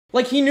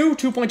Like, he knew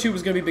 2.2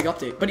 was gonna be a big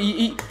update, but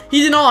he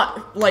did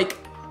not, like,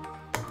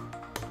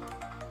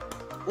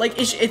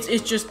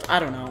 it's just, I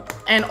don't know.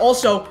 And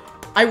also,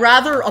 I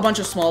rather a bunch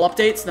of small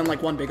updates than,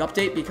 like, one big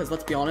update, because,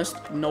 let's be honest,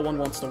 no one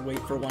wants to wait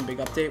for one big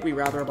update. We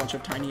rather a bunch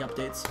of tiny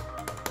updates.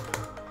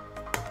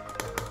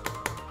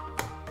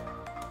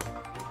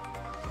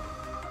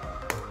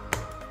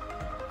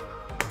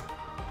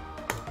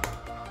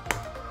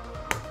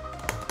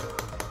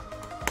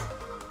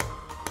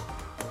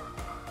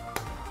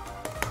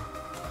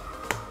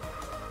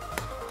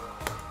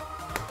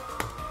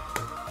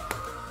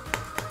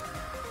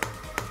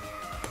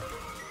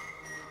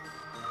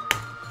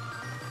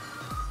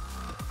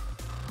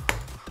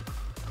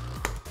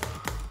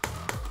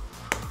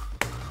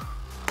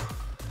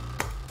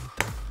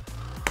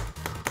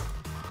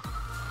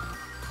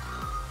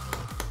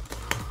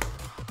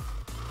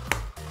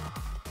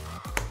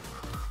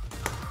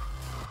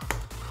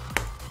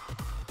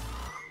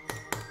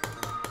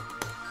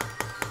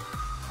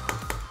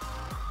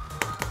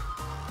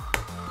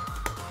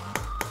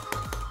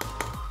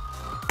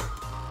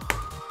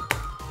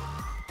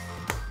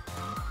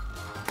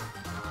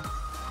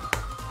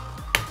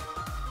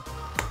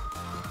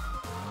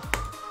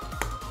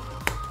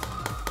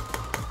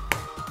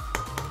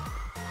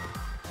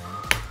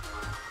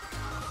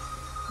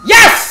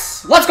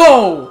 Yes! Let's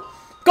go!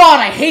 God,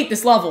 I hate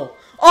this level.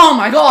 Oh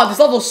my god, this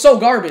level is so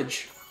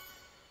garbage.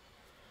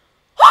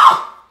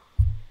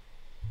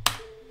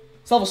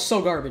 This level is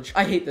so garbage.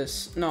 I hate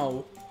this.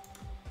 No.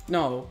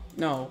 No.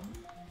 No.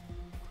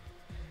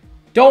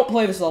 Don't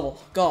play this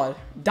level. God.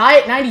 Die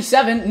at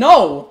 97?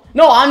 No!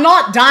 No, I'm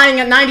not dying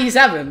at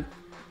 97.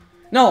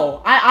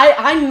 No,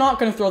 I'm not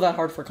gonna throw that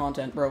hard for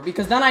content, bro.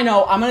 Because then I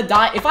know I'm gonna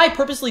die. If I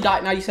purposely die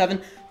at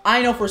 97,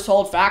 I know for a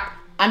solid fact,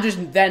 I'm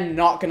just then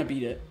not gonna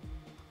beat it.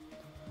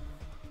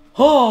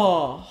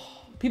 Oh,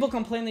 people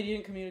complain they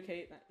didn't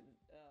communicate.